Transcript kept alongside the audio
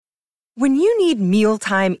When you need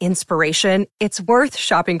mealtime inspiration, it's worth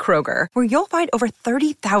shopping Kroger, where you'll find over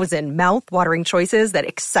 30,000 mouth-watering choices that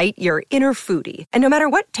excite your inner foodie. And no matter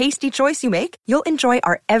what tasty choice you make, you'll enjoy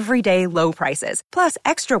our everyday low prices, plus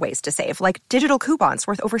extra ways to save, like digital coupons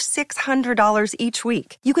worth over $600 each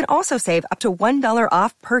week. You can also save up to $1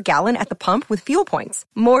 off per gallon at the pump with fuel points.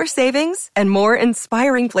 More savings and more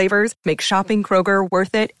inspiring flavors make shopping Kroger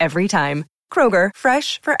worth it every time. Kroger,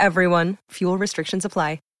 fresh for everyone. Fuel restrictions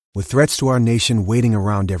apply. With threats to our nation waiting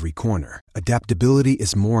around every corner, adaptability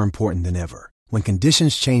is more important than ever. When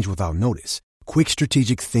conditions change without notice, quick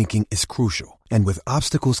strategic thinking is crucial. And with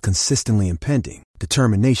obstacles consistently impending,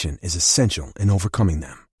 determination is essential in overcoming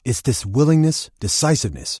them. It's this willingness,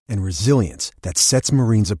 decisiveness, and resilience that sets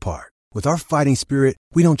Marines apart. With our fighting spirit,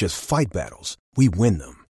 we don't just fight battles, we win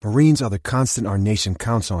them. Marines are the constant our nation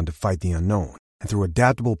counts on to fight the unknown. And through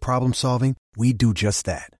adaptable problem solving, we do just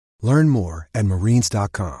that. Learn more at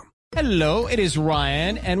marines.com. Hello, it is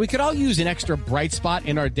Ryan, and we could all use an extra bright spot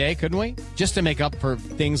in our day, couldn't we? Just to make up for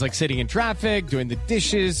things like sitting in traffic, doing the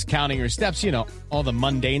dishes, counting your steps, you know, all the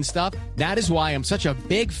mundane stuff. That is why I'm such a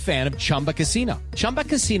big fan of Chumba Casino. Chumba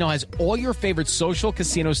Casino has all your favorite social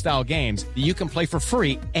casino-style games that you can play for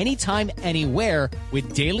free anytime, anywhere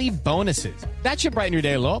with daily bonuses. That should brighten your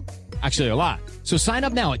day a little. Actually, a lot. So sign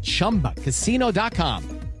up now at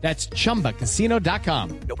ChumbaCasino.com. That's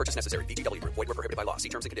ChumbaCasino.com. No purchase necessary. VGW Group. Void where prohibited by law. See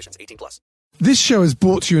terms and conditions. 18+. This show is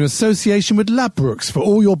brought to you in association with Ladbrokes for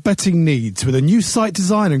all your betting needs. With a new site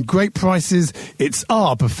design and great prices, it's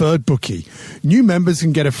our preferred bookie. New members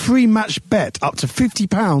can get a free match bet up to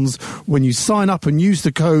 £50 when you sign up and use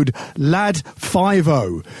the code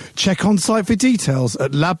LAD50. Check on site for details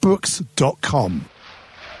at ladbrokes.com.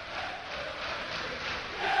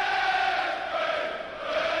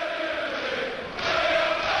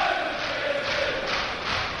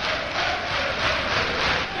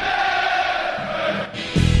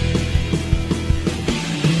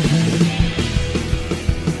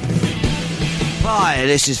 Hi,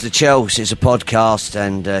 this is the Chelsea. It's a podcast,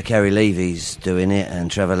 and Kerry Levy's doing it,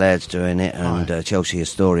 and Trevor Laird's doing it, and Chelsea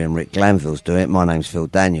historian Rick Glanville's doing it. My name's Phil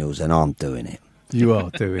Daniels, and I'm doing it. You are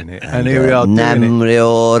doing it, and here we are doing it.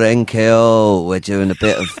 Namrio. We're doing a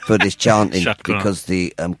bit of Buddhist chanting because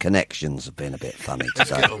the connections have been a bit funny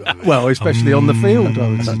today. Well, especially on the field, I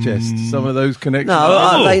would suggest some of those connections.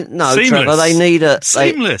 No, Trevor. They need a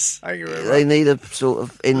seamless. They need a sort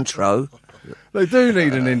of intro. They do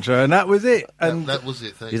need an intro, and that was it. And that was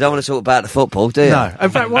it. You don't want to talk about the football, do you? No. In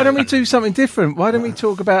fact, why don't we do something different? Why don't we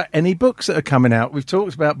talk about any books that are coming out? We've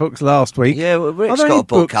talked about books last week. Yeah, well, Rick's got a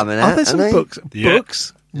book coming out. Are there some books? Yeah.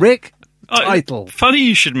 Books? Rick? Title? Funny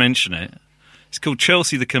you should mention it. It's called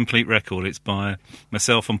Chelsea, the Complete Record. It's by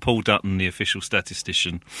myself and Paul Dutton, the official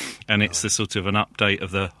statistician, and it's the sort of an update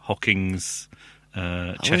of the Hawkins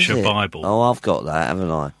Cheshire Bible. Oh, I've got that,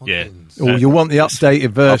 haven't I? Yeah. Oh, you want the updated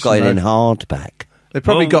version? I've got it in hardback. They've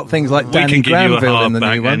probably got things like Danny Granville in the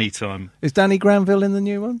new one. Anytime. Is Danny Granville in the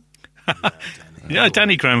new one? Yeah,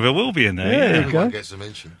 Danny Granville will be in there. Yeah, there you go. Gets a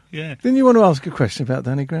mention. Yeah. Didn't you want to ask a question about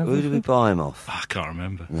Danny Granville? Who did we buy him off? I can't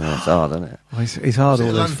remember. No, it's hard, isn't it? Well, it's hard,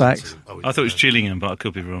 all those facts. I thought it was Gillingham, but I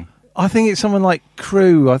could be wrong. I think it's someone like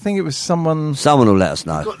Crewe. I think it was someone... Someone will let us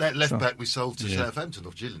know. We got that left back we sold to Southampton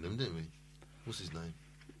off Gillingham, didn't we? What's his name?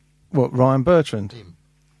 What, Ryan Bertrand?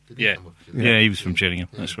 Yeah, he was from Gillingham.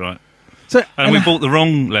 Yeah. That's right. So, and we bought the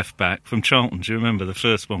wrong left back from Charlton. Do you remember the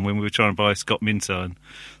first one when we were trying to buy Scott Minto and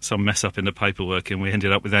some mess up in the paperwork, and we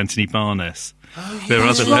ended up with Anthony Barnes? Their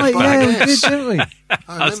other left back. Yeah, we did, didn't we?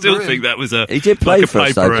 I still think that was a. He did play for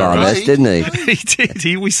us, though, Barnes, didn't he? He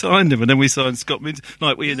did. We signed him, and then we signed Scott Minto.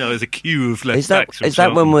 Like, well, there's a queue of left backs. Is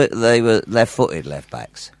that when they were left-footed left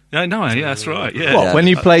backs? No, that's right. Yeah. What, when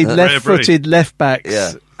you played left-footed left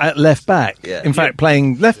backs at left back? Yeah. In fact,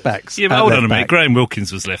 playing left backs. Yeah, but hold on a minute. Graham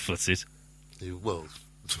Wilkins was left-footed. Well,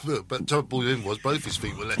 but trouble with him was both his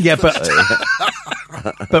feet were left. Yeah,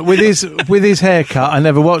 but with his haircut, I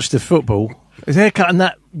never watched the football. His haircut and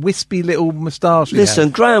that wispy little moustache.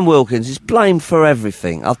 Listen, Graham Wilkins is blamed for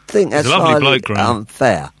everything. I think that's bloke,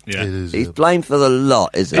 unfair. Yeah. He's blamed for the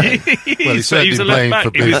lot, isn't he? Well, he's certainly blamed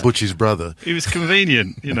for being Butch's brother. He was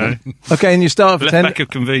convenient, you know. Okay, and you start with left back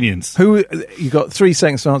of convenience. You got 3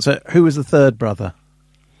 seconds to answer. Who was the third brother?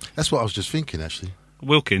 That's what I was just thinking, actually.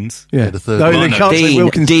 Wilkins. Yeah, the third. No, they can't say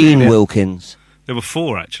Wilkins. Dean Wilkins. There were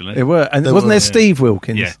 4 actually. There were, and wasn't there Steve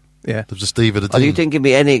Wilkins? Yeah. Yeah. There was a Steve and a Dean. You didn't give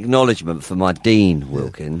me any acknowledgement for my Dean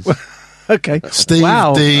Wilkins. Okay. Steve,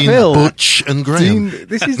 Dean, Phil, Butch, and Graham. Dean,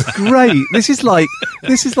 this is great. This is like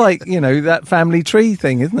that family tree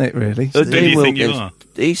thing, isn't it? Really. Who do you think you are?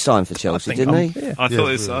 He signed for Chelsea, didn't he? Yeah. I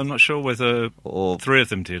thought I'm not sure whether 3 of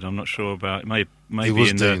them did. I'm not sure about. Maybe it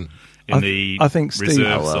was in Dean. I think Steve,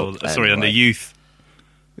 anyway. reserves, and the youth.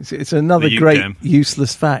 It's another The great UCAM.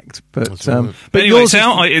 useless fact, but But anyway, it's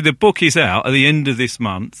out, the book is out at the end of this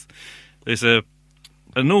month. There's a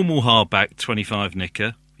normal hardback 25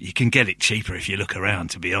 nicker. You can get it cheaper if you look around,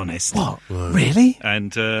 to be honest. What? Really?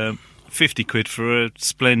 And 50 quid for a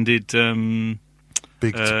splendid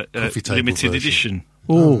Big coffee table limited version. edition.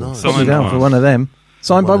 Oh, nice. put me Signed down by- for one of them.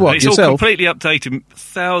 Signed by what? It's all Yourself? completely updated,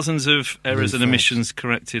 thousands of errors and facts. omissions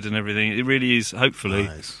corrected and everything. It really is, hopefully,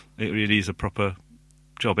 Nice. it really is a proper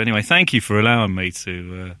job. Anyway, thank you for allowing me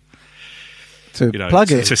to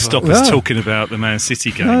Plug it. to stop No. us talking about the Man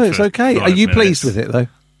City game. No, it's for okay. Are 5 you minutes. pleased with it, though?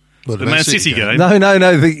 Well, The Man City game? No,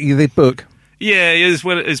 the book. Yeah, as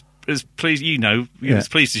well as pleased, you're Yeah. as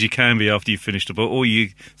pleased as you can be after you've finished the book. All you're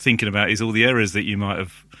thinking about is all the errors that you might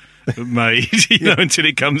have made, until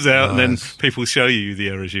it comes out, and then people show you the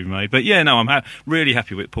errors you've made. But yeah, no, I'm really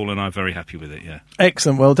happy with it. Paul and I are very happy with it, yeah.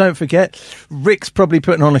 Excellent. Well, don't forget, Rick's probably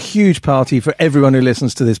putting on a huge party for everyone who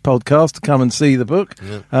listens to this podcast to come and see the book.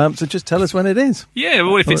 So just tell us when it is. Yeah,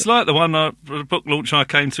 well, if it's like the book launch I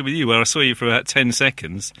came to with you, where I saw you for about 10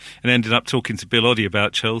 seconds and ended up talking to Bill Oddie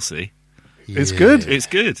about Chelsea, It's good. it's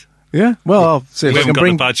good. Yeah. Well, I'll see if We I haven't can got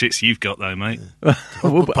bring. the budgets you've got, though, mate.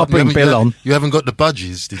 I'll bring Bill on. You haven't got the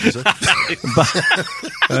budgies, did you say?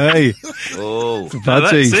 Hey, Oh,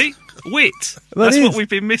 budgies. See? Wit. That's what we've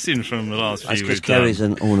been missing from the last that's few because we've Kerry's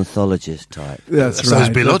done. an ornithologist type. That's So's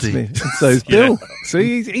right. Bill That's Oddie. me. And so's Bill.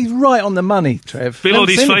 See, he's right on the money, Trev. Bill Haven't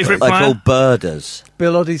Oddie's seen him. favourite They player? call birders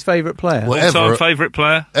Bill Oddie's favourite player. What? All-time Ever? favourite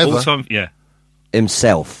player? Ever? All-time, yeah.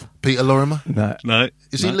 himself. Peter Lorimer? No, No.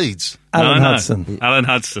 Is he Leeds? Alan No. Hudson. Alan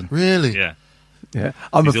Hudson. Really? Yeah. Yeah,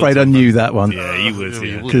 I'm He's afraid I also- knew that one. Yeah, he was,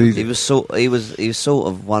 yeah. 'Cause he's- He was sort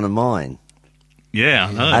of one of mine. Yeah,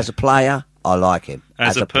 I know. As a player, I like him.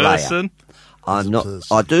 As a player, person, I'm a not.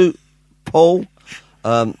 person. I do. Paul,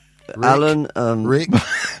 Alan, Rick?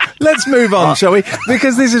 Let's move on, shall we?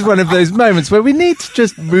 Because this is one of those moments where we need to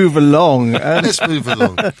just move along. Let's move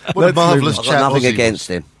along. What a Let's marvellous I've chat. got nothing Ozzy against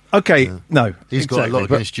him. Okay, no. He's got a lot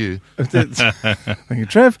exactly, against you. but- Thank you,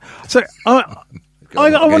 Trev. So I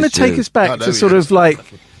want to against take you. us back I know to he sort has. of like,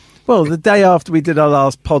 well, the day after we did our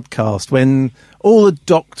last podcast, when all the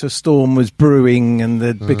Doctor Storm was brewing and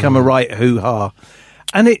there'd become a right hoo-ha.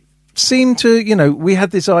 And it seemed to, we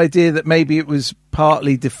had this idea that maybe it was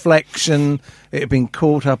partly deflection. It had been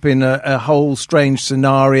caught up in a whole strange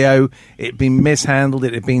scenario. It had been mishandled.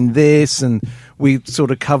 It had been this. And we sort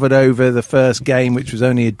of covered over the first game, which was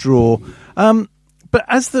only a draw. But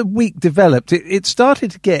as the week developed, it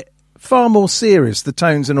started to get far more serious, the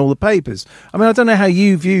tones in all the papers. I mean, I don't know how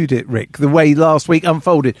you viewed it, Rick, the way last week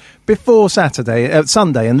unfolded before Sunday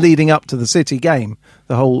and leading up to the City game,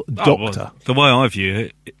 the whole Doctor. well, the way I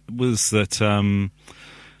view it was that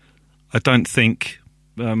I don't think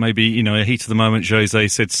maybe, a heat of the moment, Jose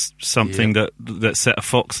said something that set a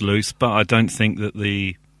fox loose, but I don't think that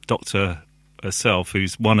the Doctor herself,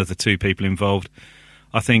 who's one of the two people involved,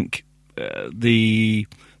 I think the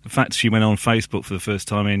fact she went on Facebook for the first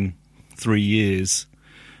time in 3 years,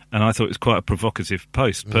 and I thought it was quite a provocative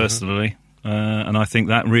post personally, and I think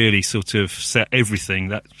that really sort of set everything,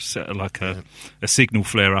 that set like a signal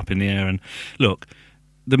flare up in the air. And look,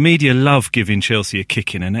 the media love giving Chelsea a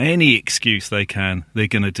kicking, and any excuse they can, they're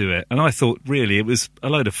going to do it. And I thought really it was a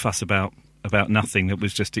load of fuss about nothing that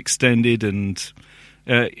was just extended, and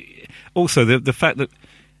also the fact that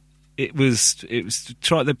it was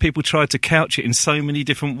that people tried to couch it in so many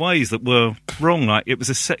different ways that were wrong. Like it was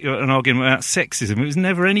an argument about sexism. It was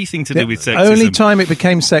never anything to do with sexism. Only time it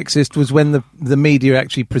became sexist was when the media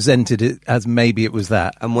actually presented it as maybe it was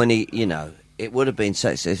that. And when he, it would have been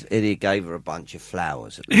sexist if he gave her a bunch of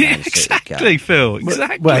flowers at the Man City Exactly, game. Phil.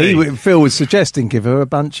 Exactly. Well, Phil was suggesting give her a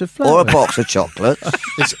bunch of flowers. Or a box of chocolates.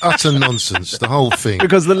 It's utter nonsense, the whole thing.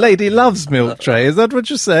 Because the lady loves milk tray. Is that what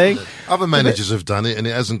you're saying? Other managers have done it, and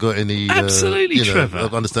it hasn't got any... Absolutely, Trevor.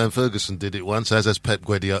 I understand Ferguson did it once, as has Pep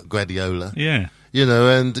Guardiola. Yeah.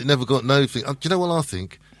 And it never got no thing. Do you know what I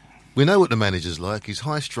think? We know what the manager's like. He's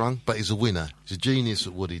high-strung, but he's a winner. He's a genius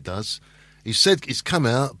at what he does. He said he's come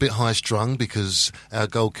out a bit high-strung because our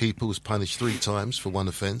goalkeeper was punished 3 times for one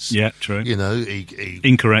offence. Yeah, true. He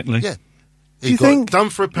Incorrectly. Yeah. Do He you got think-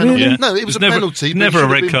 done for a penalty. Yeah. No, it was a never, penalty. But Never he a should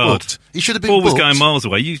have red been card. booked. He should have been Ball was booked. going miles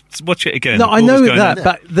away. You watch it again. No, I Ball was know going that, in.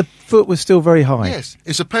 but the foot was still very high. Yes,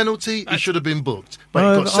 it's a penalty. He should have been booked. But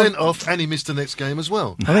No, he got sent off and he missed the next game as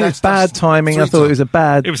well. I think it's bad timing. I thought it was a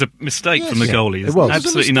bad... It was a mistake Yes. from the Yeah, goalie. it was.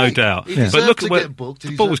 Absolutely It was a no mistake. doubt. He But deserved look to at where get booked. He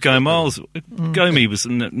the ball was deserved going to get miles. Gomi was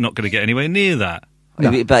not going to get anywhere near that.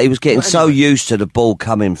 No. But he was getting so used to the ball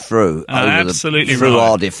coming through Absolutely through right.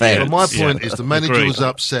 our defence. But my point is the manager Agreed. was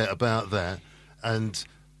upset about that, and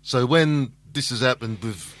So when this has happened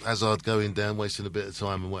with Hazard going down, wasting a bit of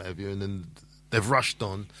time and what have you, and then they've rushed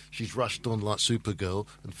on. She's rushed on like Supergirl,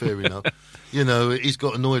 and fair enough. He's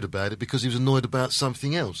got annoyed about it because he was annoyed about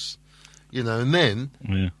something else. And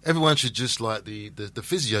then everyone should just like the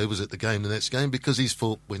physio was at the game, the next game, because he's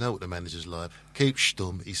thought, we know what the manager's like. Keep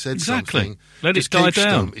stum. He said something. Let just it die keep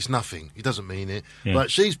down. Stum. It's nothing. He doesn't mean it. Yeah.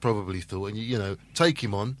 But she's probably thought, and take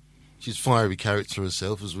him on. She's a fiery character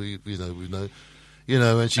herself, as we know.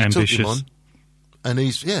 And she Ambitious. took him on. And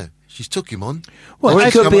she's took him on. Well,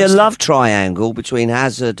 it could be a love triangle between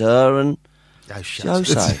Hazard, her, and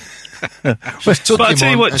Jose. But I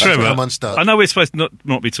tell you what, Trevor, unstuck. I know we're supposed to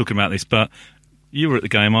not be talking about this, but you were at the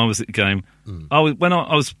game, I was at the game.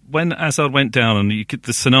 When Hazard went down, and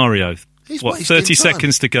the scenario, He's 30 wasting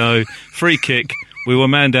seconds to go, free kick, we were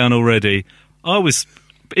man down already. I was,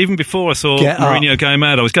 even before I saw Mourinho going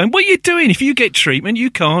mad, I was going, what are you doing? If you get treatment, you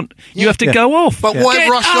can't. You have to go off. But why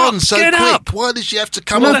rush on so quick? Up. Why did she have to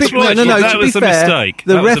come No, on? that's right. That was a mistake.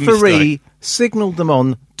 The That was a referee mistake. signalled them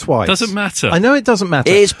on twice. Doesn't matter. I know it doesn't matter.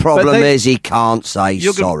 His problem is he can't say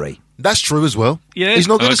sorry. That's true as well. Yeah, he's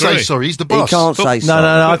not going I to say agree. sorry. He's the He boss. can't say sorry.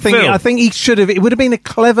 No. Phil. I think he should have. It would have been a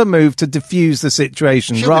clever move to diffuse the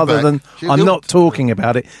situation She'll be rather back. than She'll I'm be not talking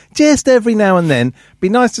about it. Just every now and then, be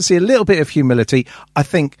nice to see a little bit of humility. I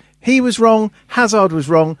think he was wrong. Hazard was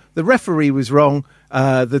wrong. The referee was wrong.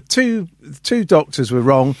 The two doctors were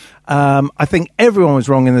wrong. I think everyone was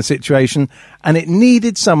wrong in the situation, and it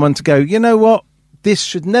needed someone to go, you know what? This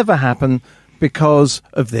should never happen because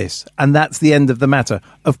of this, and that's the end of the matter.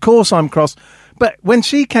 Of course I'm cross, but when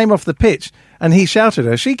she came off the pitch and he shouted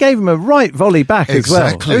her, she gave him a right volley back as well.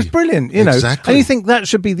 Exactly. It was brilliant, you know. Exactly. And you think that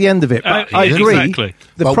should be the end of it. But I Yeah, agree. exactly.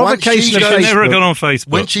 The But once provocation she's of going- Facebook... never gone on Facebook.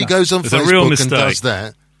 When she goes on It's a real Facebook and mistake. does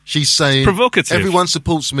that, she's saying, Provocative. everyone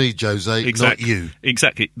supports me, Jose, Exactly. not you.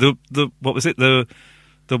 Exactly. The what was it?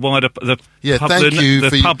 The wider Thank you the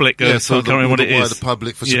for public. for I can't remember what it the is. wider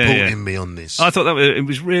public for Yeah, supporting yeah. me on this. I thought it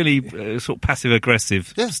was really sort of passive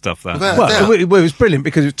aggressive stuff. That Without- Well, it was brilliant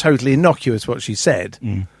because it was totally innocuous what she said,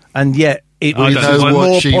 and yet it I was don't know more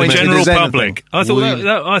what she pointed meant. general as anything. public. I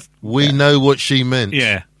thought we know what she meant.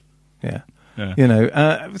 yeah. Yeah. Yeah. You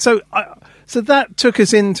know, so that took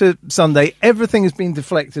us into Sunday. Everything has been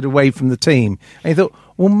deflected away from the team. And you thought,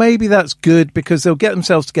 well, maybe that's good because they'll get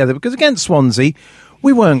themselves together. Because against Swansea,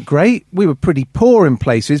 we weren't great. We were pretty poor in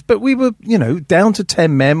places, but we were, down to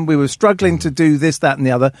 10 men. We were struggling to do this, that and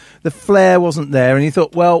the other. The flair wasn't there. And you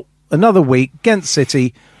thought, well, another week against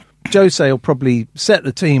City, Jose will probably set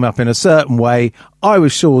the team up in a certain way. I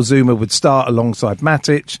was sure Zuma would start alongside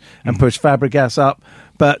Matic and push Fabregas up,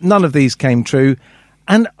 but none of these came true.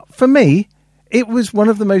 And for me, it was one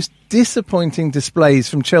of the most disappointing displays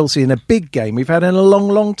from Chelsea in a big game we've had in a long,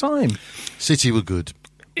 long time. City were good.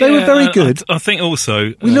 They were very good. I think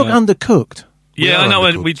also We look undercooked. Yeah, are I know.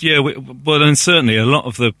 undercooked. Well, and certainly a lot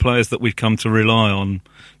of the players that we've come to rely on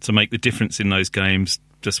to make the difference in those games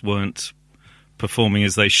just weren't performing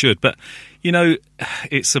as they should. But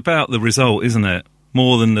it's about the result, isn't it?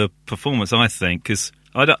 More than the performance, I think. Because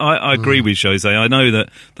I agree with Jose. I know that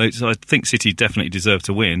I think City definitely deserve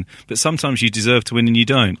to win, but sometimes you deserve to win and you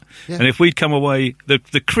don't. Yeah. And if we'd come away, the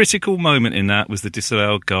critical moment in that was the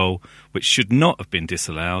disallowed goal, which should not have been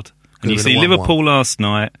disallowed. And you Could've see been a 1-1. Liverpool last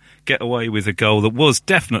night get away with a goal that was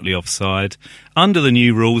definitely offside under the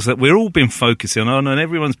new rules that we've all been focusing on and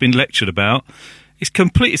everyone's been lectured about.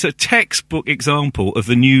 It's a textbook example of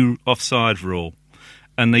the new offside rule,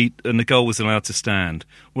 and the goal was allowed to stand.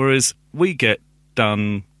 Whereas we get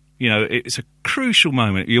done, it's a crucial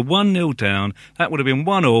moment. You're 1-0 down. That would have been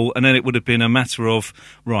 1-1, and then it would have been a matter of,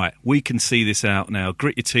 right, we can see this out now.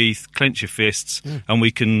 Grit your teeth, clench your fists, and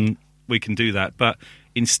we can do that. But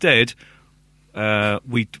instead,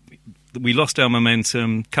 we lost our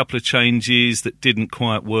momentum. Couple of changes that didn't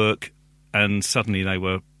quite work, and suddenly they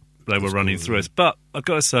were running through us. But I've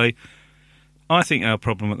got to say, I think our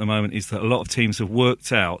problem at the moment is that a lot of teams have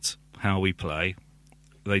worked out how we play.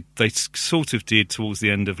 They sort of did towards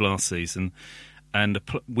the end of last season, and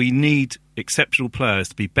we need exceptional players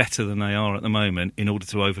to be better than they are at the moment in order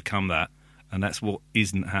to overcome that. And that's what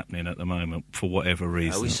isn't happening at the moment for whatever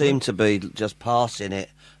reason. We seem to be just passing it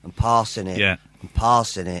and passing it and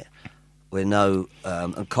passing it. With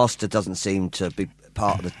and Costa doesn't seem to be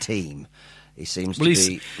part of the team. He seems to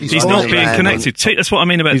be... He's not being connected. That's what I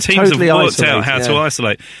mean about He's teams totally have worked isolated. out how to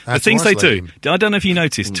isolate. How The to things they isolate do. I don't know if you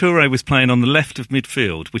noticed, Toure was playing on the left of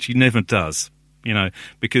midfield, which he never does.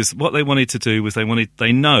 Because what they wanted to do was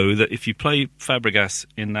they know that if you play Fabregas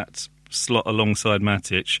in that slot alongside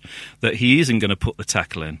Matic, that he isn't going to put the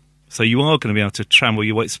tackle in. So you are going to be able to travel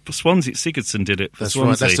your way. Swansea, Sigurdsson did it for That's Swansea.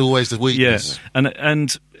 right. That's always the weakness. Yeah,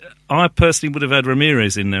 and I personally would have had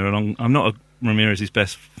Ramirez in there. I'm not Ramirez's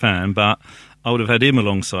best fan, but I would have had him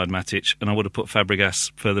alongside Matic, and I would have put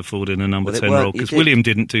Fabregas further forward in a number 10 role, because William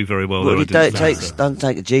didn't do very well. Well, it doesn't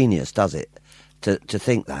take a genius, does it, to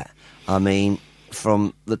think that? I mean,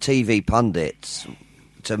 from the TV pundits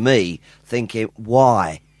to me, thinking,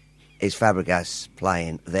 why is Fabregas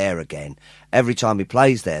playing there again? Every time he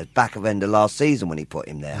plays there, back of end of last season when he put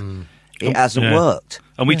him there, it hasn't worked.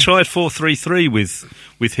 And we tried 4-3-3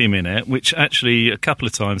 with him in it, which actually a couple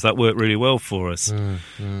of times that worked really well for us.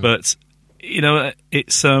 But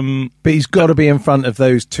it's But he's got to be in front of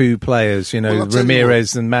those two players, Well,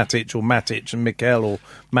 Ramirez and Matic, or Matic and Mikel, or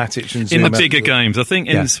Matic and Zuma. in the bigger games. I think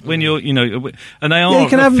when you're, and they are you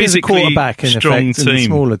can have a him as a physically quarterback in strong effect team. in the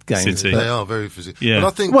smaller games. City. They are very physical. Yeah. But I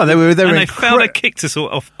think Well, they were they kicked us all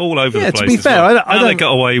over the place. to be as fair, well. I How they don't.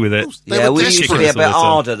 got away with it. They were We used to desperate be a all bit the time.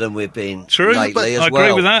 harder than we've been True, lately I as agree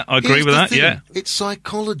well. with that. I agree Here's with the that. thing. Yeah. It's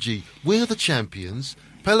psychology. We're the champions.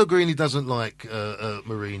 Pellegrini doesn't like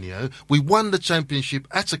Mourinho. We won the championship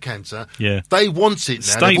at a canter. Yeah. They want it now.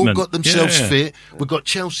 Statement. They've all got themselves Yeah. fit. We've got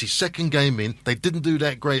Chelsea, second game in. They didn't do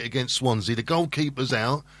that great against Swansea. The goalkeeper's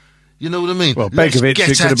out. You know what I mean? Well, Let's Begovic, get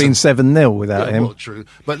it could at have been 7-0 without him. Well, true.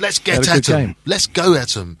 But let's Had get a at good them. game. Let's go at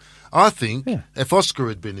them. I think if Oscar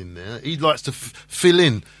had been in there, he likes to fill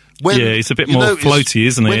in. When, He's a bit you more notice, floaty,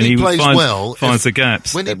 isn't he? When And he plays finds the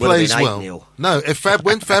gaps. When he It would have plays been well, 8-0. no.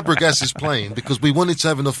 When Fabregas is playing, because we wanted to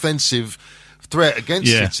have an offensive threat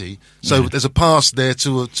against City, so there's a pass there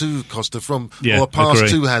to Costa or a pass agree.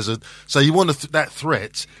 to Hazard. So you want that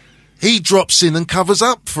threat. He drops in and covers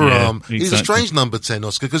up for He's a exactly. strange number 10,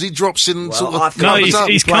 Oscar, because he drops in and Well, sort I of think covers up.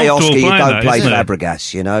 he's you play comfortable Oscar, you playing don't that, play isn't he?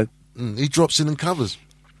 Fabregas, He drops in and covers.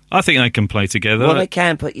 I think they can play together. Well, they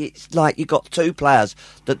can, but it's like you've got two players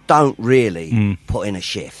that don't really put in a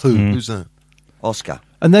shift. Who's that? Oscar.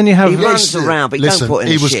 And then you have He runs around, but he Listen, don't put in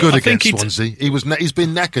he a was shift. good I think against Swansea. He's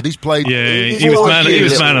been knackered. He's played. He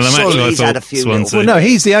was man of the match. I He's had a thought few Swansea. Well, no,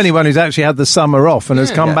 he's the only one who's actually had the summer off and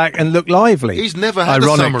has come back and looked lively. He's never had a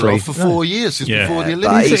summer ironically. off for 4 years since before the But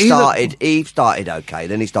Olympics. he started okay.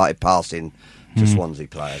 Then he started passing to Swansea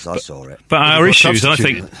players. I saw it. But our got issues, I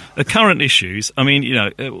think, substituted. the current issues. I mean,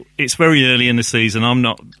 it's very early in the season.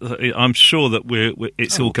 I'm sure that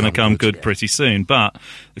it's all going to come good pretty soon. But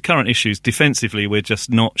the current issues, defensively, we're just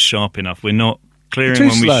not sharp enough. We're not clearing Too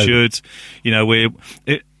when slow. we should.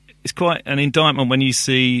 It's quite an indictment when you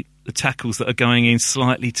see the tackles that are going in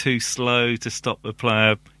slightly too slow to stop the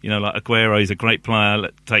player. Like Aguero is a great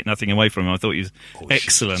player. Take nothing away from him. I thought he was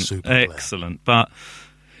super player. excellent. But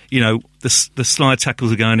the slide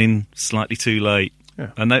tackles are going in slightly too late,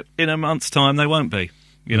 and in a month's time they won't be.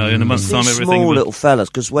 In a month's time, These everything. small little fellas,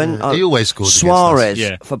 because when He always scores against Suarez us.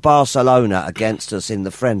 Yeah. for Barcelona against us in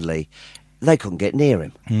the friendly, they couldn't get near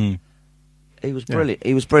him. He was brilliant.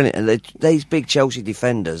 He was brilliant. And these big Chelsea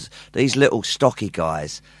defenders, these little stocky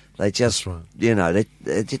guys, they just,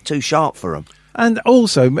 they're too sharp for them. And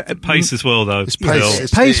also Pace as well, though. It's pace.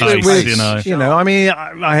 pace Pace, with, I mean,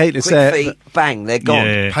 I hate to Quick say feet, it. bang, they're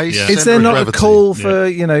gone. Pace, Yeah. Is centre there of not a gravity. call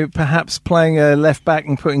for, perhaps playing a left back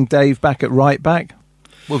and putting Dave back at right back?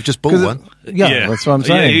 Well, we've just bought one. Yeah, that's what I'm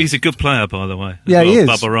saying. Yeah, he's a good player, by the way. Yeah, he is.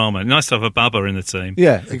 Bubba Rama. Nice to have a Bubba in the team.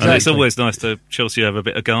 Yeah, And it's exactly. always nice to Chelsea have a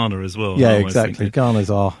bit of Ghana as well. Yeah, I always exactly. think. Ghana's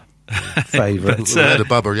our favourite. But, We had a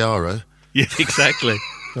Baba Yaro. Yeah, exactly.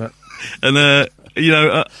 And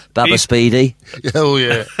Baba he's- Speedy. Oh,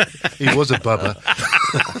 yeah. He was a Baba.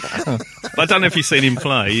 I don't know if you've seen him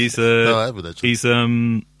play. He's I haven't, actually. he's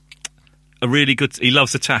a really good. He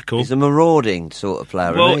loves to tackle. He's a marauding sort of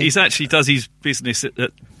player. Well, isn't he? he's actually does his business at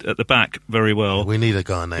the back very well. We need a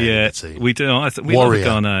Ghanaian in Yeah, the team. we do. We Warrior.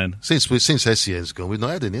 love a Ghanaian. Since Essien's gone, we've not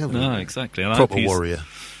had any, have we? No, exactly. And I Proper hope he's- warrior.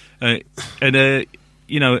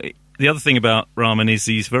 The other thing about Rahman is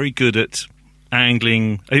he's very good at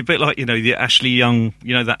angling, a bit like the Ashley Young,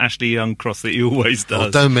 that Ashley Young cross that he always does. Oh,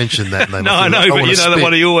 don't mention that name. No, I know, but you know the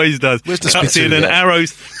one he always does. Where's the Cuts in spittoon? an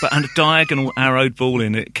arrows, but a diagonal arrowed ball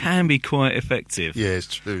in it can be quite effective. Yeah, it's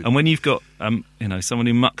true. And when you've got someone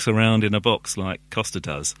who mucks around in a box like Costa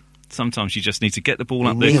does, sometimes you just need to get the ball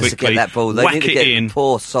up there He quickly, needs to get that ball. They whack need to it get in.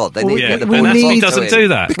 poor sod. They Well, need to Yeah, get the we ball. and need- he to doesn't him. do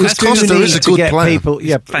that. Because We do Costa need is a to good get player. people,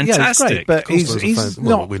 yeah, it's fantastic. great, but Costa's he's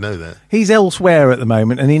well, not. we know that. He's elsewhere at the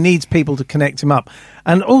moment, and he needs people to connect him up.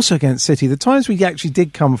 And also against City, the times we actually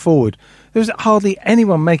did come forward, there was hardly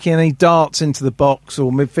anyone making any darts into the box or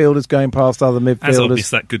midfielders going past other Hazard midfielders.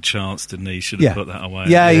 missed that good chance, didn't he? He should have put that away.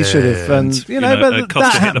 Yeah, he should have. And Costa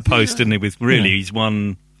but hit the post, didn't he? With really, he's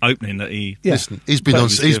one opening that he. Yeah. Listen, he's been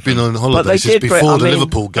on holiday since did before the I mean-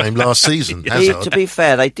 Liverpool game last season. Hazard. To be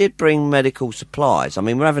fair, they did bring medical supplies. I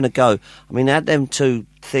mean, we're having a go. I mean, they had them two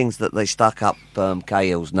things that they stuck up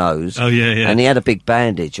Cahill's nose. Oh, yeah. And he had a big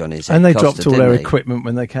bandage on his head. And they Costa, dropped all their didn't he? equipment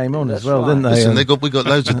when they came on That's as well, right. didn't they? Listen, And we got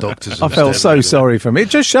loads of doctors. I felt so sorry for him. It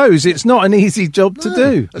just shows it's not an easy job to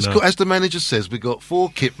do. As the manager says, we got 4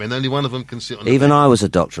 kitmen. Only one of them can sit on. Even the I was a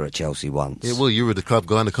doctor at Chelsea once. Yeah, well, you were the club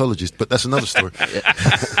gynaecologist, but that's another story.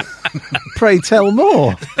 Pray tell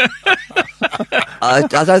more. I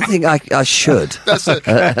don't think I should. That's a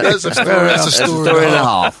story. That's a story and a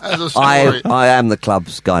half. That's a story. I am the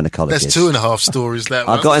club's gynaecologist. That's 2.5 stories. That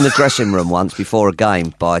I one. got in the dressing room once before a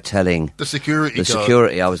game by telling the security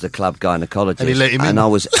guard. I was the club gynaecologist, And he let him in. and I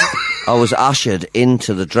was ushered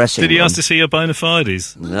into the dressing room. Did he ask to see your bona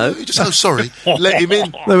fides? No, He just, oh, sorry, let him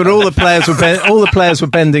in. No, but all the players were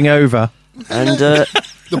bending over. and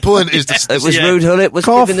The point is, it was Yeah. Rude Hullet was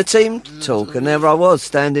Cough. giving the team talk, and there I was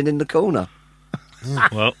standing in the corner.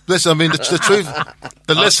 Well, listen, I mean, the truth,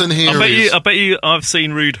 the lesson here is... I bet you I've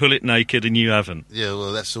seen Rude Hullet naked and you haven't. Yeah,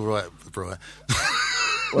 well, that's all right, Brian.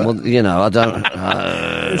 Well, you know, I don't.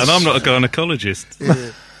 And I'm not a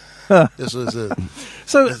gynaecologist. That's what I said.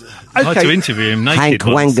 So, I had to okay, interview him naked. Hank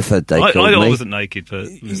once. Wangeford, they I called me. wasn't naked, but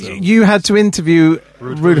you had to interview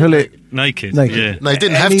Rude Hullet. naked. Naked. Yeah. No, he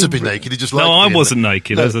didn't have to be naked. He just liked No, I being wasn't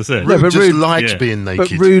naked. naked, as I said. No, Rude but just Rude- likes Yeah. being But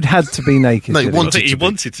naked. Rude had to be naked. No, he didn't I wanted think he to be.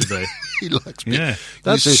 wanted to be. He likes being... Yeah.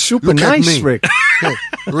 That's He said, super "Look at nice, me." Rick.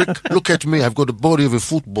 Rick, look at me. I've got the body of a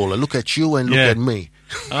footballer. Look at you and look Yeah. at me.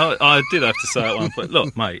 I did have to say at one point,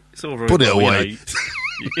 look, mate, it's all right. Put it well, away.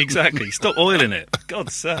 Exactly. Stop oiling it. For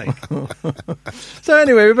God's sake. So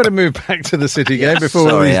anyway, we better move back to the City game before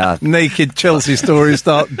sorry, all these naked Chelsea stories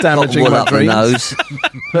start damaging Wool my up the dreams. nose.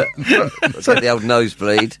 Get the old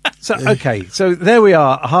nosebleed. So okay, so there we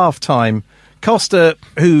are, half time. Costa,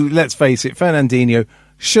 who, let's face it, Fernandinho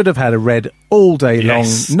should have had a red all day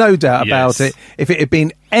Yes. long, no doubt Yes. about it. If it had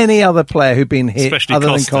been any other player who'd been hit Especially other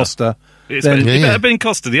Costa. than Costa, It's then better, Yeah. better been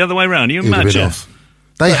Costa the other way round. You He would have been imagine off.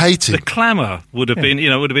 They hate the him. clamour would have been,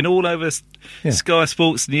 would have been all over Sky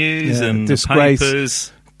Sports News Yeah, and disgrace. the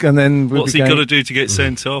papers. and then we'd What's be he going- got to do to get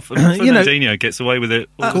sent off? And You know- Fernandinho gets away with it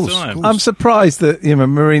all the time. I'm surprised that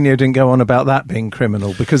Mourinho didn't go on about that being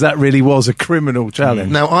criminal, because that really was a criminal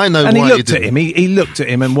challenge. Now, I know and why he looked he at didn't. him. He looked at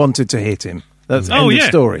him and wanted to hit him. That's the end of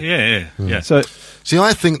story. Yeah. So See,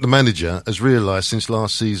 I think the manager has realised since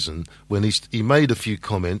last season when he made a few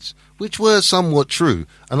comments which were somewhat true.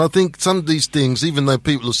 And I think some of these things, even though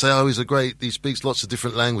people will say, oh, he speaks lots of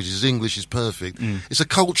different languages, his English is perfect, it's a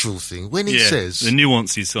cultural thing. When he says... the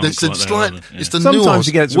nuances aren't It's quite the there, slight, are they? it's the Sometimes nuance.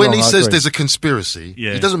 he gets when wrong, he I says agree. there's a conspiracy,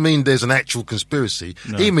 Yeah. he doesn't mean there's an actual conspiracy.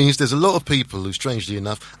 No. He means there's a lot of people who, strangely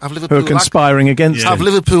enough, have who Liverpool are conspiring against Yeah. him. have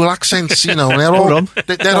Liverpool accents, and they're Hold all on.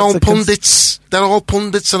 they're That's all a pundits. They're all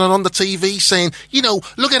pundits and are on the TV saying,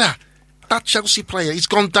 look at that. That Chelsea player, he's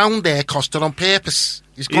gone down there, Costa, on purpose.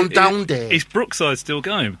 He's gone down there. Is Brookside still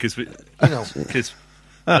going? Because know.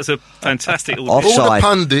 that's a fantastic All Offside. the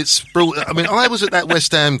pundits brought... I mean, I was at that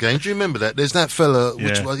West Ham game. Do you remember that? There's that fella,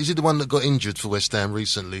 Yeah. is he the one that got injured for West Ham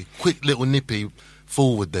recently? Quick little nippy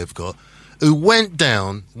forward they've got, who went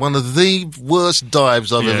down one of the worst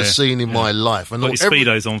dives I've ever seen in my life. And Got his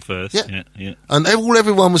speedos on first. Yeah. And all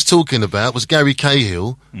everyone was talking about was Gary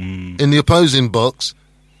Cahill in the opposing box.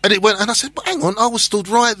 And it went, and I said, but hang on, I was stood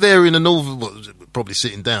right there in the northern, well, probably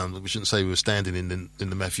sitting down. We shouldn't say we were standing in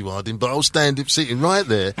the Matthew Harding, but I was sitting right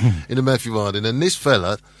there in the Matthew Harding, and this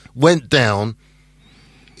fella went down.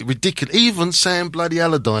 Ridiculous. Even Sam Bloody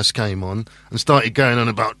Allardyce came on and started going on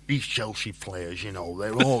about these Chelsea players,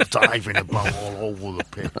 they're all diving about all over the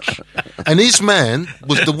pitch. And his man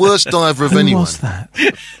was the worst diver of Who anyone. was that?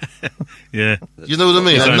 Yeah. You know what I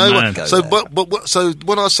mean? His And own no man. one, so, so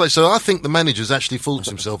when I say, so I think the manager's actually faults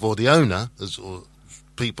himself, or the owner, or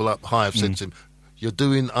people up high have said to him, "You're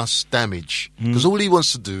doing us damage," because all he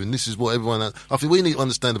wants to do, and this is what everyone. I think we need to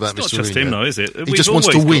understand about It's Mr. not just Mourinho. him, though, is it? He just wants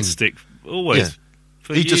to always got win. Stick, always. Yeah.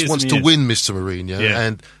 For He just years wants and to years. win, Mr. Mourinho, Yeah.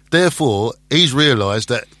 and therefore he's realised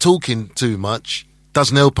that talking too much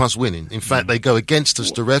doesn't help us winning. In fact, they go against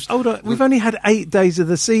us to refs. Hold on, we've only had 8 days of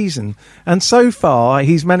the season, and so far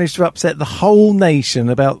he's managed to upset the whole nation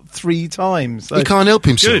about 3 times. So He can't help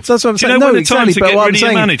himself. Good. That's what I'm Do you saying. know No, when the exactly, time to but get what rid I'm of your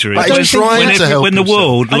saying- manager is? But he's When- trying when to help when the himself.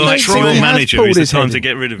 world I don't likes think your he has manager, pulled is the his time head to in.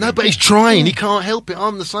 get rid of him. No, but he's trying. He can't help it.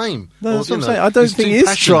 I'm the same. No, that's Or, what I'm you saying. know, I don't he's think too he is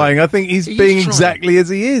passionate. trying. I think he's He is being trying. exactly as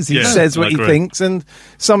he is. He Yeah, says I what he agree. thinks, and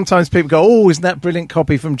sometimes people go, "Oh, isn't that brilliant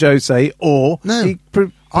copy from Jose?" Or No. he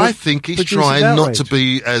I think he's produces trying not outrage. to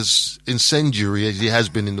be as incendiary as he has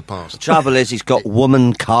been in the past. Trouble is, he's got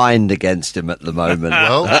womankind against him at the moment.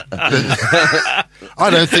 Well, I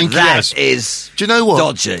don't think he has. That is Do you know what?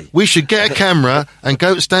 dodgy. We should get a camera and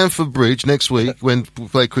go to Stamford Bridge next week when we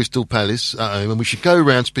play Crystal Palace at home, and we should go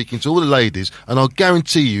around speaking to all the ladies, and I'll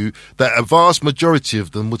guarantee you that a vast majority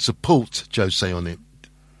of them would support Jose on it.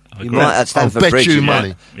 You might at Stamford I'll bet Bridge. you you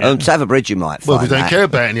money. might. Stamford Bridge, you might. Well, we find don't that. care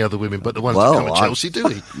about any other women, but the ones Well, that come at Chelsea, do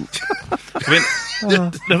we? I mean,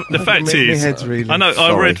 the fact My is, head's reeling. I know.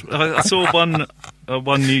 Sorry. I saw one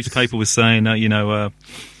newspaper was saying, that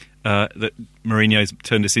Mourinho's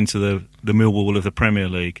turned us into the Millwall of the Premier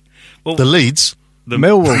League. Well, The Leeds. the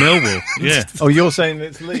Millwall. yeah. Oh, you're saying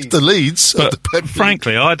it's Leeds? The Leeds. of But the Premier League.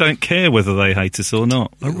 frankly, I don't care whether they hate us or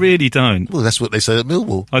not. I really don't. Well, that's what they say at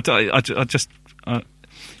Millwall. I just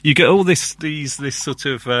you get all this sort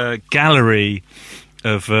of gallery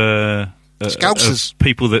of Scousers. of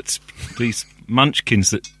people that these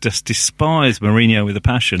munchkins that just despise Mourinho with a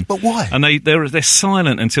passion. But why? And they're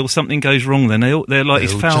silent until something goes wrong. Then they're like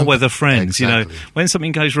his They'll foul jump- weather friends. You Exactly. know, when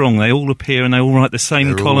something goes wrong, they all appear and they all write the same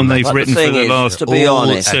They're all column like- they've But But written the for thing the is, last to be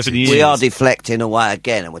honest, 7 years. we are deflecting away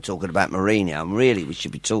again, and we're talking about Mourinho, and really we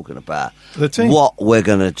should be talking about The team. what we're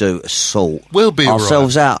going to do to sort We'll be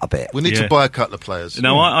ourselves all right. out a bit. We need Yeah. to buy a couple of players.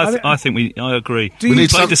 No, I think I agree. Do We've you-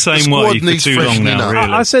 need played some- the same the squad way for needs too long freshening now. up.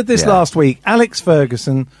 Really, I said this Yeah. last week. Alex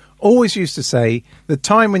Ferguson always used to say the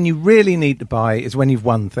time when you really need to buy is when you've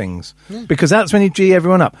won things, because that's when you G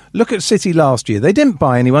everyone up. Look at City last year. They didn't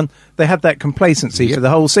buy anyone. They had that complacency for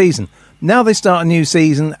the whole season. Now they start a new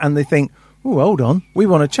season and they think, oh, hold on, we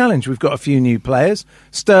want a challenge. We've got a few new players.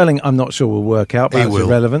 Sterling, I'm not sure will work out, but He that's will.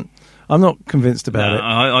 irrelevant. I'm not convinced about it.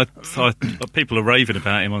 I people are raving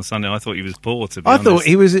about him on Sunday. I thought he was poor. To be I honest, thought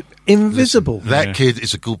he was invisible. That kid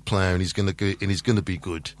is a good player, and he's going to be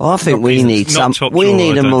good. I think we he's need not some. top We drawer,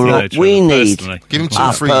 need I a don't moral. think, We Trevor, need. personally. Give him 2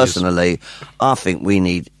 or 3 years. Personally, I think we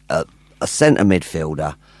need a centre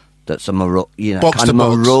midfielder that's a Box kind to of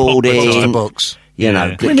box. marauding. Box to box. You know, Yeah.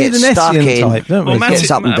 that We need gets an stuck Essien in, type, don't we? Well,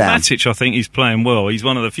 gets up and down. Matic, I think he's playing well. He's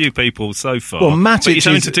one of the few people so far. Well, Matic but he's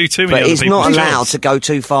having is- to do too many But other he's people's not allowed jobs. to go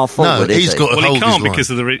too far forward. No, is he's he? got to Well, he hold can't his line. because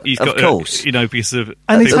of he's Of got course. because of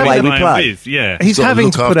And he's the having- people the way we playing play. with. Yeah, He's got to having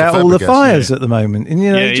look to put after out all the Fabregas, fires yeah. at the moment, and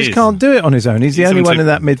Yeah, he he just is. can't do it on his own. He's the only having one to in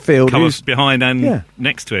that midfield Come who's behind and Yeah.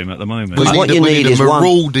 next to him at the moment. But what we you need need is a one-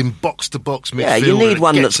 marauding box-to-box midfielder. Yeah, you need that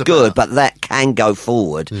one gets that's good, about. but that can go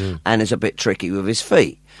forward and is a bit tricky with his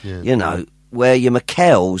feet. You know, where your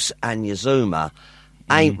McKells and your Zuma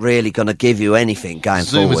ain't really going to give you anything going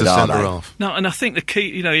Zuma's forward, a are centre they? half. No, and I think the key,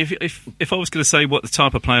 you know, if I was going to say what the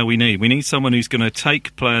type of player we need someone who's going to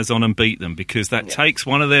take players on and beat them, because that takes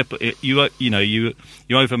one of their you're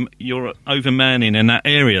overmanning in that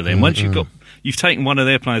area. Then once you've taken one of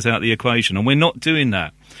their players out of the equation, and we're not doing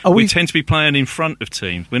that. We tend to be playing in front of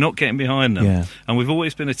teams. We're not getting behind them, Yeah. and we've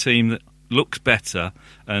always been a team that looks better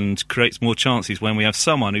and creates more chances when we have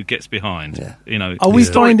someone who gets behind. Yeah. You know, Are we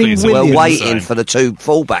historically, finding it's Williams- We're always the waiting same. for the two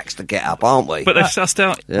fullbacks to get up, aren't we? But they've sussed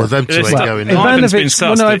out. Well, them two They've ain't stu- going in. Ivan's been Ivanovic-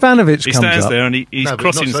 sussed. well, no, Ivanovic he comes stands up. there and his No, but not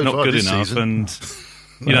crossing's so not far good this enough, season. and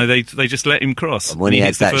you know they just let him cross. And when he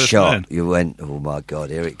hits had the that first shot, man. you went, "Oh my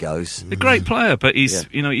God, here it goes." A great player, but he's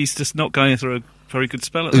Yeah. he's just not going through a very good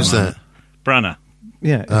spell at Who's the moment. Branner.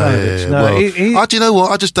 Yeah, Oh, yeah, Ivanovic. yeah. No, Well, he- do you know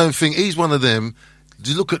what? I just don't think he's one of them.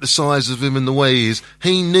 You look at the size of him and the way he is.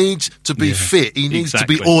 He needs to be fit. He needs to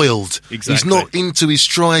be Exactly. oiled. He's Exactly. not into his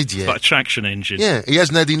stride yet. Like a traction engine. Yeah, he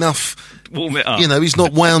hasn't had enough. Warm it up. You know, he's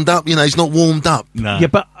not wound up. You know, he's not warmed up. No. yeah,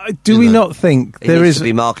 but do we not think He there needs is? to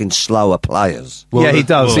be marking slower players. Yeah, he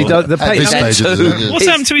does. He does. The At this pace. stage, isn't it? Yeah. What's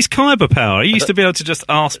happened to his Kyber power? He used to be able to just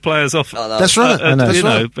ask players off. That's right. I know. You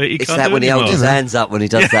know, right. but he It's can't that do when it he holds his anymore. hands up when he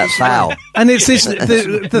does that foul. And it's this the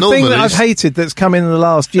thing Normally that I've it's- hated that's come in the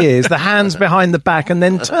last year is the hands behind the back and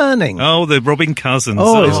then turning. Oh, the Robin Cousins.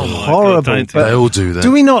 Oh, it's my God, horrible. don't But They all do that.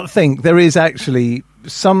 do we not think there is actually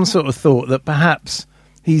some sort of thought that perhaps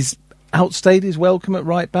he's outstayed his welcome at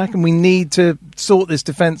right back and we need to sort this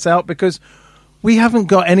defence out because we haven't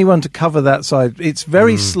got anyone to cover that side. It's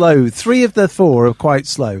very slow. 3 of the 4 are quite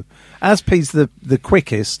slow. Aspie's the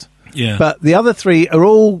quickest. Yeah. But the other 3 are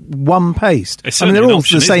all one-paced. It's I mean, certainly they're an all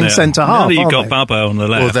option, the same isn't it? centre half, Now that you've aren't got they? Babbo on the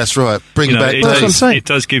left. Well, that's right. Bring You know, back it, That's what I'm Dave. saying. it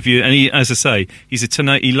does give you, and he, as I say,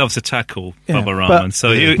 he loves a tackle, Yeah, Bubba but- Rahman.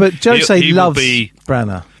 So But Jose he will loves be,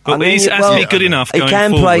 Branner. but I mean, he's well, actually good enough He going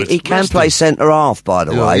can forward. play. He can play centre half, by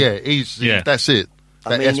the way. Yeah, that's it. I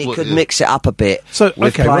mean, That's he what could it is. mix it up a bit So,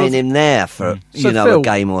 with okay, playing well- him there for So, a Phil-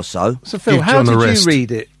 game or so. So, Phil, Give how John a did rest. you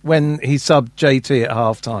read it when he subbed JT at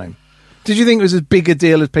half-time? Did you think it was as big a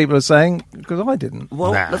deal as people are saying? Because I didn't.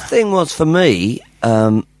 Well, the thing was for me,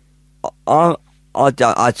 I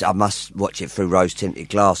must watch it through rose-tinted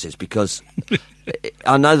glasses because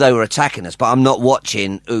I know they were attacking us, but I'm not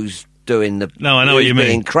watching who's doing the. No, I know what who's you mean.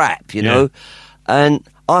 being crap, you Yeah. know. And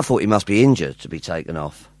I thought he must be injured to be taken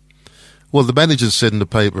off. Well, the manager said in the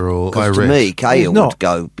paper, or I Because read. to me, Cahill not. would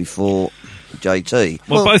go before JT.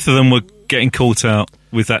 Well, both of them were getting caught out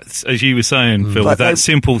with that, as you were saying, Phil, But with that they-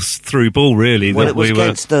 simple through ball, really. Well, that it was we were,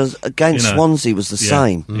 against you know, Swansea was the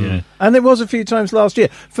same. Yeah. And there was a few times last year.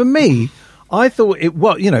 For me, I thought it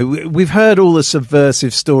was, we've heard all the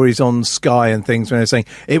subversive stories on Sky and things when they're saying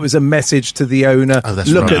it was a message to the owner. Oh, that's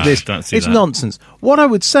Look right. at this. No, don't see It's that. nonsense. What I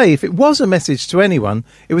would say, if it was a message to anyone,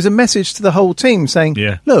 it was a message to the whole team saying,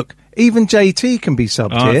 Yeah. look, even JT can be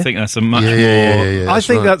subbed Oh, here. I think that's a much Yeah, more... yeah, I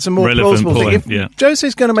think right. that's a more relevant plausible thing. point, If yeah.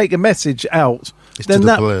 Jose's going to make a message out, It's then to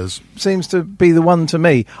the that players. seems to be the one to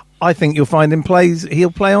me. I think you'll find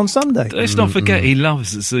he'll play on Sunday. Let's not forget, he loves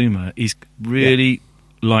Zuma. He's really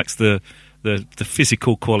likes the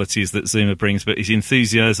physical qualities that Zuma brings, but his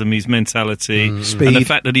enthusiasm, his mentality, and the Speed.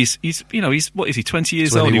 fact that he's what is he, 20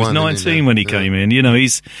 years old? He was 21, isn't he, 19 when he came in.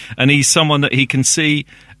 He's someone that he can see.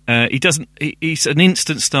 He's an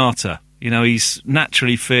instant starter. He's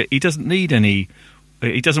naturally fit. He doesn't need any.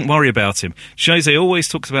 He doesn't worry about him. Jose always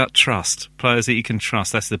talks about trust, players that he can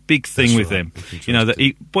trust. That's the big thing with him.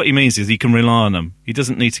 What he means is he can rely on them. He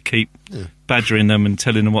doesn't need to keep badgering them and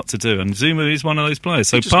telling them what to do. And Zuma is one of those players.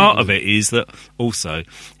 So part of it is that also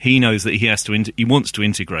he knows that he wants to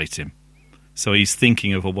integrate him. So he's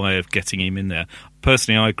thinking of a way of getting him in there.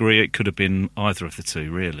 Personally, I agree. It could have been either of the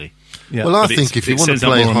two, really. Yeah. Well, I But think if you it want to sends out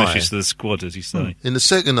play more high, message to the squad, as you say. in the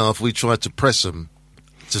second half, we tried to press them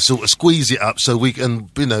to sort of squeeze it up so we can,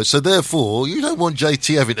 so therefore, you don't want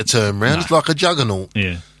JT having to turn round. It's like a juggernaut.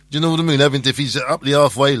 Yeah. Do you know what I mean? If he's up the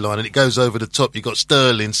halfway line and it goes over the top, you've got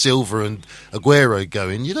Sterling, Silva and Aguero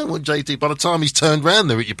going. You don't want JT. By the time he's turned round,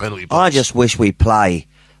 they're at your penalty box. I just wish we play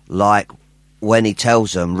like when he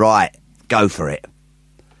tells them, right, go for it.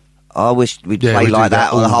 I wish we'd Yeah, play we do like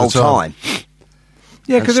that that the all whole the time.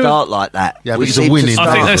 Yeah, And because start like that. Yeah, but We he's a seem to winning start-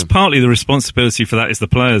 I think Start. that's partly the responsibility for that is the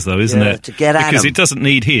players, though, isn't Yeah, it? to get at because them. it doesn't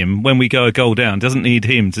need him when we go a goal down. Doesn't need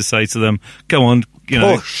him to say to them, "Go on,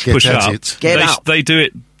 Push. push Get at up." it. Get they, up. they do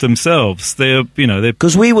it themselves. They're they're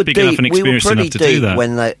Because we were big deep, enough and we were experienced pretty enough to do deep that.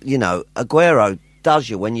 when they, Aguero does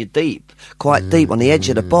you when you're deep, quite deep on the edge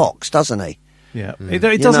of the box, doesn't he? yeah, it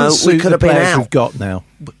doesn't we suit could the have been players out. we've got now.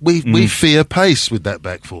 We fear pace with that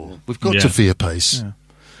back four. We've got Yeah. to fear pace.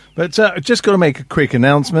 But just got to make a quick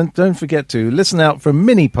announcement. Don't forget to listen out for a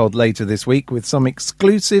mini-pod later this week with some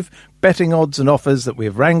exclusive betting odds and offers that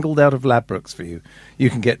we've wrangled out of Ladbrokes for you. You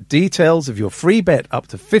can get details of your free bet up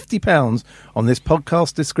to £50 on this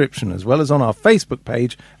podcast description, as well as on our Facebook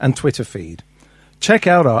page and Twitter feed. Check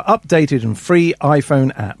out our updated and free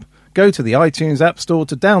iPhone app. Go to the iTunes App Store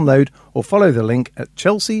to download or follow the link at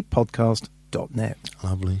chelseapodcast.net.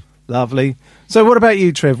 Lovely. So what about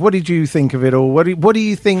you, Trev? What did you think of it all? What do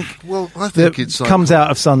you think, Well, I think it's like- comes out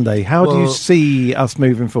of Sunday? How do you Well- see us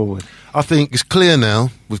moving forward? I think it's clear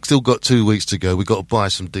now. We've still got 2 weeks to go. We've got to buy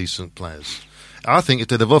some decent players. I think if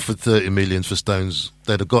they'd have offered 30 million for Stones,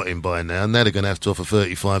 they'd have got him by now. Now they're going to have to offer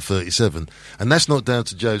 35, 37. And that's not down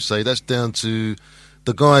to Jose. That's down to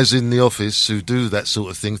the guys in the office who do that sort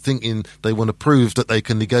of thing, thinking they want to prove that they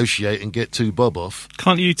can negotiate and get 2 bob off.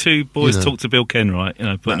 Can't you two boys You know. talk to Bill Kenwright?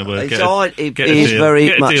 Putting a word. He's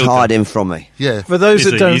very much hiding from me. Yeah. For those Is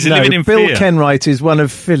that he? don't He's living know, in Bill fear. Kenwright is one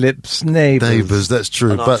of Philip's Neighbours, that's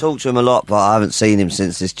true. And I But talk to him a lot, but I haven't seen him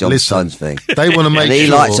since this John Listen, Stones thing. they want to make And he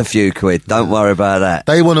sure... likes a few quid. Don't worry about that.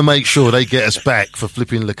 They want to make sure they get us back for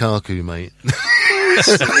flipping Lukaku, mate.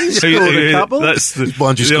 scored a couple. That's the,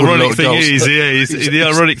 One just the scored a lot ironic of thing goals. The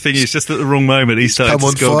ironic thing is just at the wrong moment he started Come to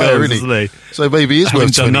on score fire, goals, isn't he? isn't he? So maybe he's Having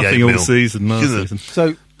worth done 28 nothing all mil. season, last Isn't it? season.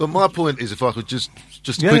 So But my point is, if I could just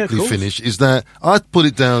Yeah, of quickly course. finish, is that I'd put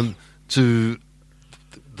it down to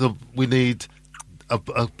we need a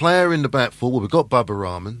player in the back four. Well, we've got Bubba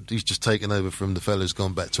Rahman. He's just taken over from the fellow who's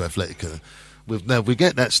gone back to Atletico. Now, if we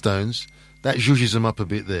get that Stones, that zhuzhes them up a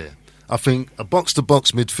bit there. I think a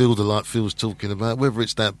box-to-box midfielder like Phil's talking about, whether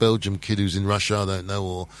it's that Belgium kid who's in Russia, I don't know,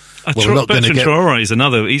 or... we're not gonna Bertrand get- Traore is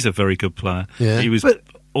another. He's a very good player. Yeah. He was But-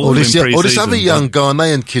 all Or in this pre-season, other but- young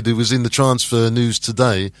Ghanaian kid who was in the transfer news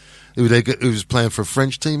today, who was playing for a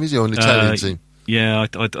French team, is he, or an Italian team? Yeah,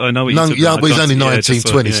 I know. But he's only 19,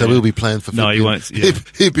 20, so he'll be playing for... No, he flipping- won't. Yeah.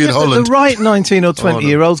 He'd be in but Holland. the right 19 or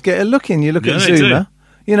 20-year-olds get a look in. You look Yeah, at they Zuma.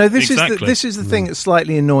 do. This Exactly. is the thing that's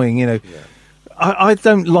slightly annoying. I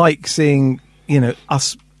don't like seeing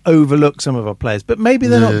us overlook some of our players, but maybe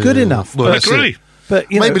they're not good enough. Well, I that's agree. it. But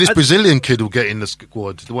Maybe this Brazilian kid will get in the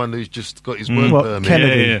squad, the one who's just got his work What, permit.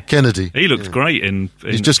 Kennedy? Yeah. Kennedy. He looked great in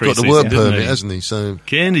He's just got the pre-season, work didn't permit, he? hasn't he? So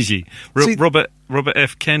Kennedy, See- Robert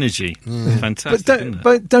F. Kennedy, fantastic. isn't it?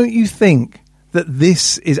 But don't you think that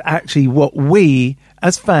this is actually what we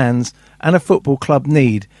as fans and a football club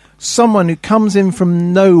need someone who comes in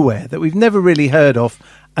from nowhere that we've never really heard of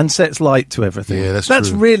and sets light to everything. Yeah, that's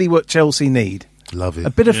true. really what Chelsea need. Love it. A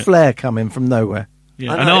bit of flair coming from nowhere.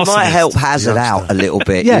 Yeah, I know, it might help Hazard out a little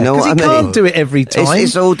bit. Yeah, you know because what he I mean? can't do it every time.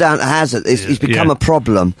 It's all down to Hazard. He's become a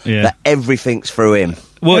problem that everything's through him.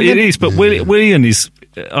 Well, it is, but William is...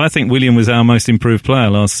 I think William was our most improved player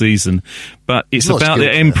last season, but it's Not about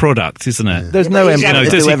the end product, isn't it? Yeah. There's no He's having to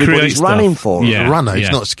does do he everybody's create running stuff? for him. Yeah. A runner,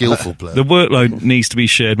 he's not a skillful player. The workload needs to be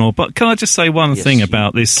shared more. But can I just say one thing you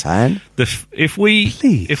about this? can. If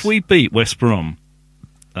we beat West Brom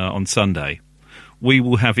on Sunday, we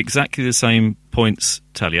will have exactly the same points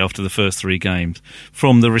tally after the first 3 games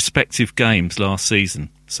from the respective games last season.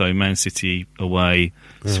 So Man City away,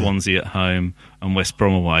 Swansea at home, and West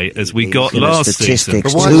Brom away, as we got last season.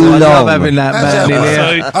 Statistics But why- too I love long. having that man in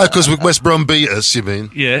here. So, Because West Brom beat us, you mean?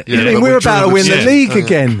 Yeah. I mean, but we're about to win the yeah. league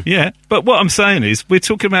again. Yeah, but what I'm saying is, we're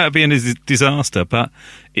talking about it being a disaster, but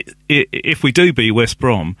if we do beat West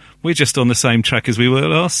Brom, we're just on the same track as we were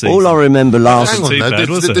last season. All I remember last Hang on, too though. bad,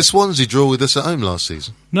 was Did it? the Swansea draw with us at home last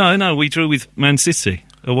season? No, we drew with Man City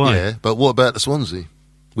away. Yeah, but what about the Swansea?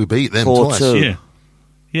 We beat them 4-2. twice.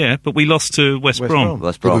 Yeah, but we lost to West Brom.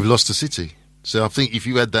 West But Brom. we've lost to City. So I think if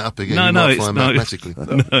you add that up again, No, you no, might it's find no. mathematically.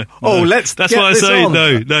 Let's That's get why I this say on.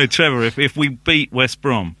 no, Trevor. If we beat West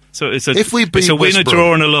Brom, so it's a If we beat it's a win, West a Brom-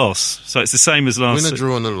 draw, and a loss. So it's the same as last. Win a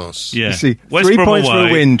draw and a loss. Yeah, You see, West 3 Brom points for a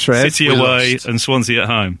away, win, Trev. City We away, lost. and Swansea at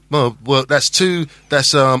home. Well, that's two.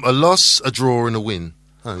 That's a loss, a draw, and a win.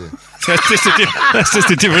 Oh yeah. That's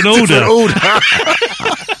just a different order.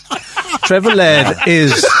 Trevor Laird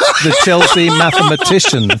is the Chelsea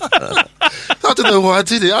mathematician. I don't know why I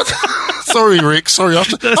did it. Sorry, Rick. Sorry, I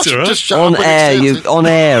That's should all right. just shut On up and air, accept it. on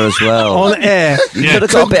air as well. On air. You Yeah. could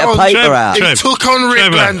have got a bit of paper Trevor, out. He took on Rick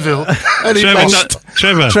Trevor. Glanville, and he Trevor, lost.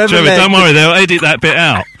 Trevor, Laird- don't worry, they'll edit that bit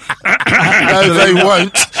out. No, they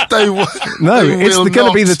won't. They won't. No, They it's will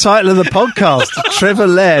going to be not. the title of the podcast. Trevor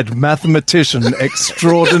Laird, mathematician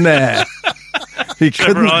extraordinaire. He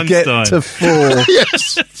Trevor couldn't get Einstein. to 4.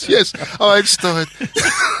 Yes, Einstein.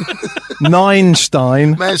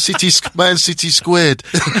 Neinstein. Man City squared.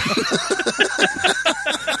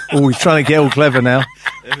 Oh, he's trying to get all clever now.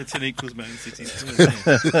 Everton equals Man City.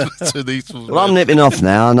 Well, I'm nipping off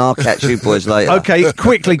now, and I'll catch you boys later. Okay,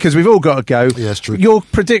 quickly, because we've all got to go. Yeah, that's true. Your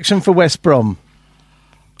prediction for West Brom?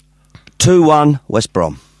 2-1 West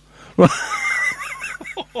Brom. Thank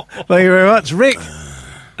you very much. Rick?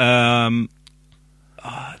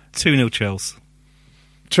 2-0 Chelsea.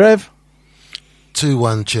 Trev?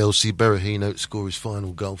 2-1 Chelsea. Berahino score his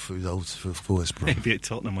final goal for West Brom. He'll be at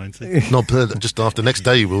Tottenham, won't he? Not just after next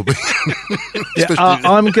day, he will be.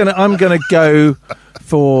 I'm gonna go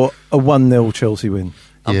for a 1-0 Chelsea win.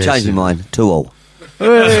 I'm Yes, changing yeah. mine. 2-all.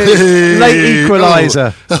 Hey, late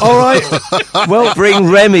equaliser. All right. Well, Bring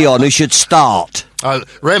Remy on, who should start.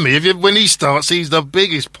 Remy, when he starts, he's the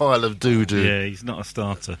biggest pile of doo-doo. Yeah, he's not a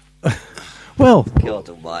starter. well. God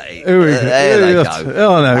almighty. Here we There go. they go.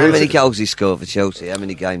 Oh, no. How many goals he scored for Chelsea? How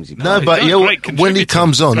many games he played? No, but Great when he contributor.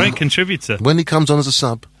 comes on, Great contributor. when he comes on as a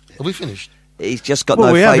sub, are we finished? He's just got Well,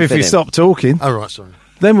 no we faith have if in you him. stop talking. Oh, right, sorry.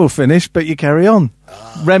 Then we'll finish, but you carry on.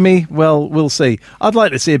 Remy, well, we'll see. I'd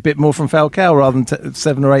like to see a bit more from Falcao rather than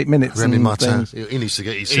 7 or 8 minutes. Remy and Martin, things. he needs to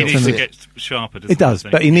get He himself needs to fit. get sharper. It does,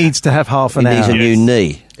 but he needs to have half an He needs hour. a new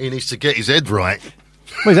knee. He needs to get his head right.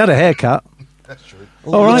 Well, he's had a haircut. That's true.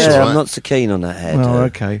 All right. Yeah, right. I'm not so keen on that head. Oh,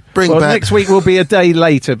 okay. Bring well, back- next week will be a day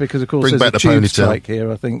later because, of course, Bring there's back a the tube ponytail. strike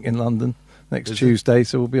here, I think, in London next Tuesday,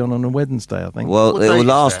 so we'll be on a Wednesday, I think. Well, What it day will is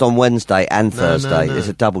last that? on Wednesday and No, Thursday. no. It's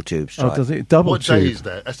a double tube strike. Oh, does it? Double What tube. day is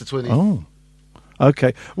that? That's the 20th. Oh.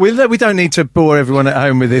 Okay. We don't need to bore everyone at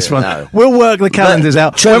home with this one. no. We'll work the calendars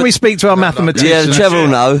out. Trevor- when we speak to our Yeah, mathematicians. Trevor will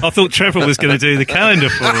know. I thought Trevor was going to do the calendar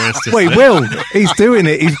for us. just Well, he then. will. He's doing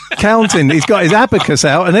it. He's counting. He's got his abacus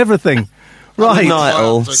out and everything. Right. Good night,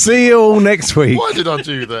 all. See you all next week. Why did I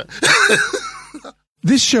do that?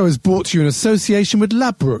 This show is brought to you in association with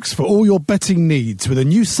Ladbrokes for all your betting needs. With a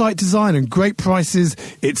new site design and great prices,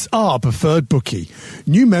 it's our preferred bookie.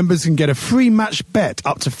 New members can get a free match bet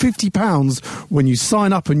up to £50 when you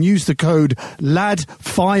sign up and use the code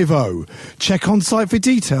LAD50. Check on site for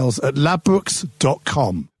details at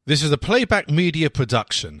ladbrokes.com. This is a Playback Media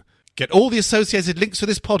production. Get all the associated links for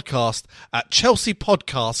this podcast at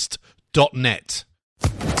chelseapodcast.net.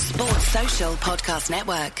 Sports Social Podcast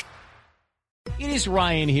Network. It is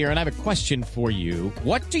Ryan here, and I have a question for you.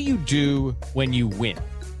 What do you do when you win?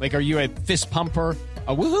 Like, are you a fist pumper?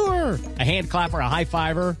 A woohooer, a hand clapper, a high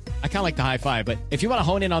fiver. I kind of like the high five, but if you want to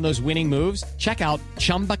hone in on those winning moves, check out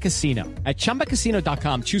Chumba Casino. At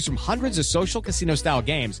ChumbaCasino.com, choose from hundreds of social casino style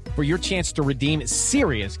games for your chance to redeem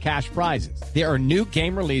serious cash prizes. There are new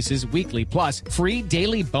game releases weekly, plus free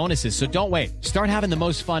daily bonuses. So don't wait. Start having the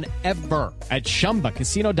most fun ever at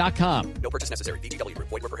ChumbaCasino.com. No purchase necessary. VGW Group.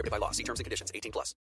 Void where prohibited by law. See terms and conditions. 18+.